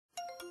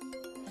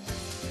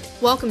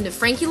Welcome to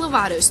Frankie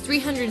Lovato's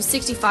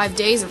 365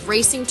 Days of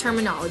Racing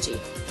Terminology.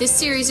 This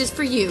series is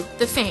for you,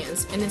 the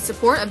fans, and in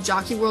support of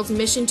Jockey World's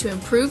mission to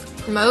improve,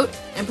 promote,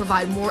 and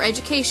provide more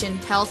education,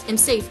 health, and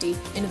safety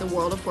into the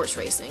world of horse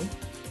racing.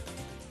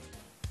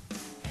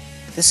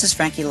 This is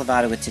Frankie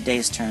Lovato with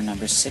today's term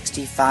number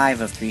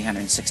 65 of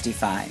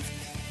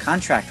 365,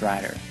 Contract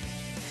Rider.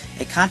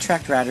 A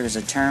contract rider is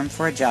a term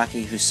for a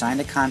jockey who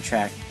signed a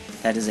contract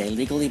that is a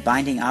legally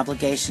binding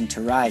obligation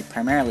to ride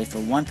primarily for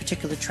one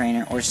particular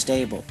trainer or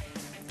stable.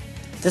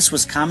 This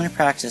was common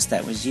practice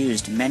that was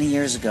used many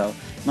years ago,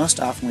 most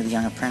often with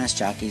young apprentice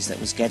jockeys that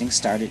was getting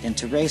started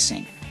into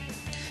racing.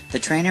 The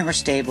trainer or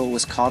stable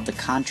was called the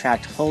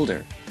contract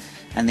holder,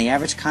 and the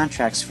average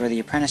contracts for the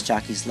apprentice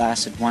jockeys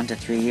lasted 1 to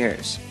 3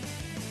 years.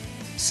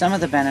 Some of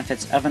the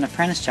benefits of an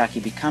apprentice jockey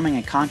becoming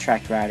a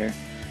contract rider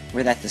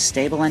were that the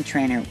stable and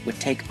trainer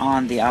would take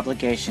on the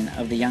obligation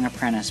of the young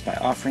apprentice by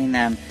offering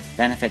them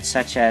benefits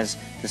such as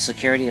the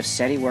security of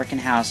steady work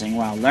and housing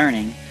while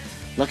learning,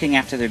 looking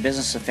after their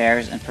business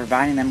affairs, and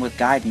providing them with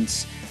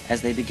guidance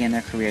as they begin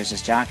their careers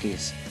as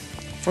jockeys.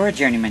 For a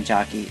journeyman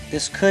jockey,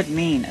 this could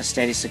mean a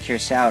steady, secure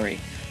salary,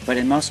 but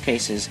in most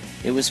cases,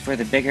 it was for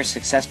the bigger,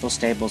 successful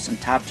stables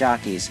and top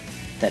jockeys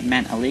that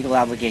meant a legal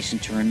obligation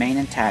to remain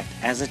intact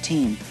as a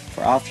team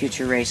for all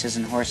future races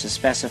and horses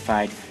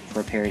specified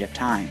for a period of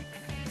time.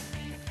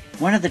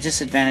 One of the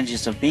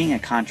disadvantages of being a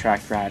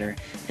contract rider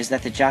is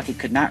that the jockey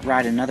could not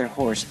ride another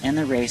horse in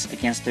the race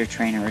against their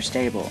trainer or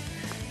stable.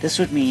 This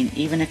would mean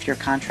even if your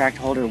contract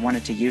holder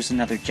wanted to use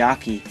another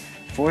jockey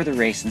for the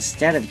race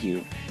instead of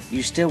you,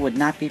 you still would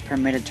not be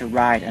permitted to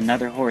ride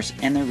another horse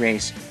in the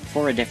race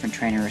for a different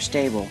trainer or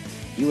stable.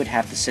 You would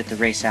have to sit the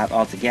race out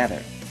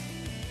altogether.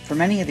 For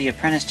many of the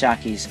apprentice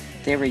jockeys,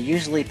 they were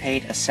usually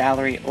paid a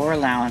salary or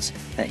allowance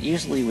that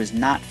usually was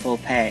not full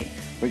pay,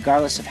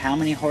 regardless of how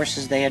many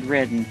horses they had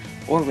ridden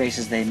or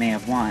races they may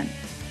have won.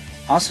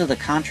 Also, the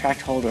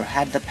contract holder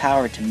had the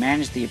power to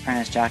manage the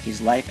apprentice jockey's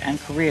life and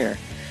career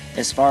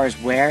as far as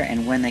where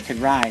and when they could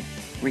ride,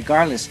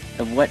 regardless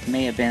of what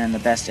may have been in the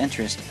best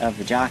interest of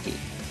the jockey.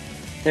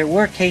 There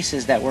were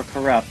cases that were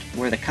corrupt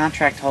where the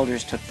contract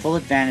holders took full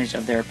advantage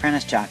of their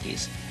apprentice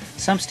jockeys.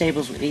 Some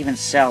stables would even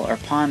sell or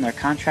pawn their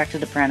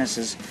contracted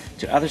apprentices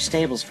to other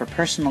stables for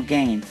personal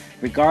gain,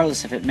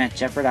 regardless if it meant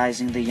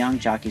jeopardizing the young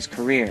jockey's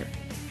career.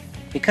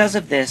 Because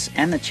of this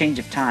and the change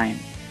of time,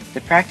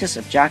 the practice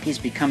of jockeys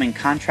becoming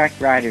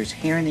contract riders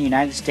here in the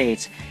United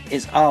States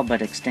is all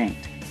but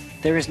extinct.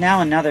 There is now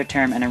another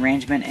term and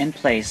arrangement in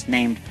place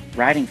named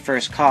riding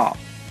first call.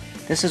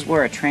 This is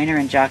where a trainer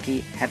and jockey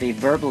have a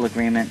verbal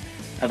agreement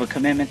of a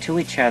commitment to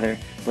each other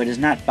but is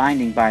not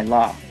binding by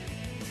law.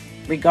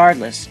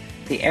 Regardless,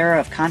 the era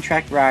of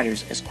contract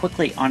riders is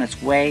quickly on its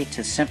way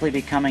to simply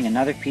becoming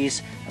another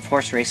piece of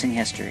horse racing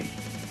history.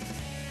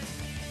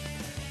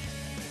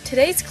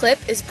 Today's clip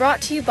is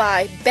brought to you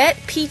by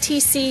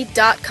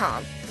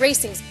BetPTC.com,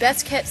 racing's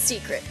best kept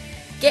secret.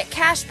 Get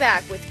cash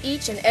back with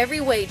each and every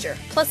wager,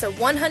 plus a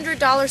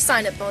 $100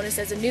 sign-up bonus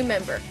as a new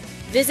member.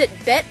 Visit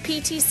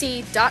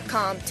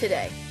BetPTC.com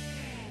today.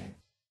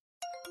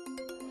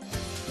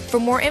 For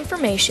more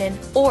information,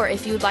 or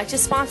if you would like to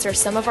sponsor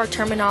some of our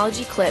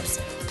terminology clips,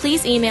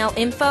 please email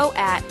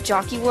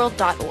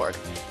info@jockeyworld.org.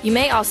 You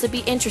may also be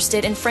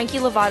interested in Frankie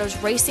Lovato's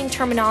Racing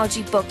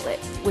Terminology booklet,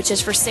 which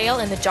is for sale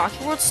in the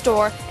Jockey World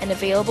store and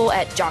available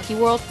at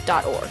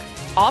jockeyworld.org.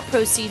 All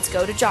proceeds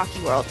go to Jockey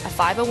World, a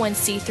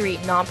 501c3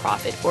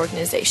 nonprofit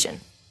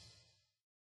organization.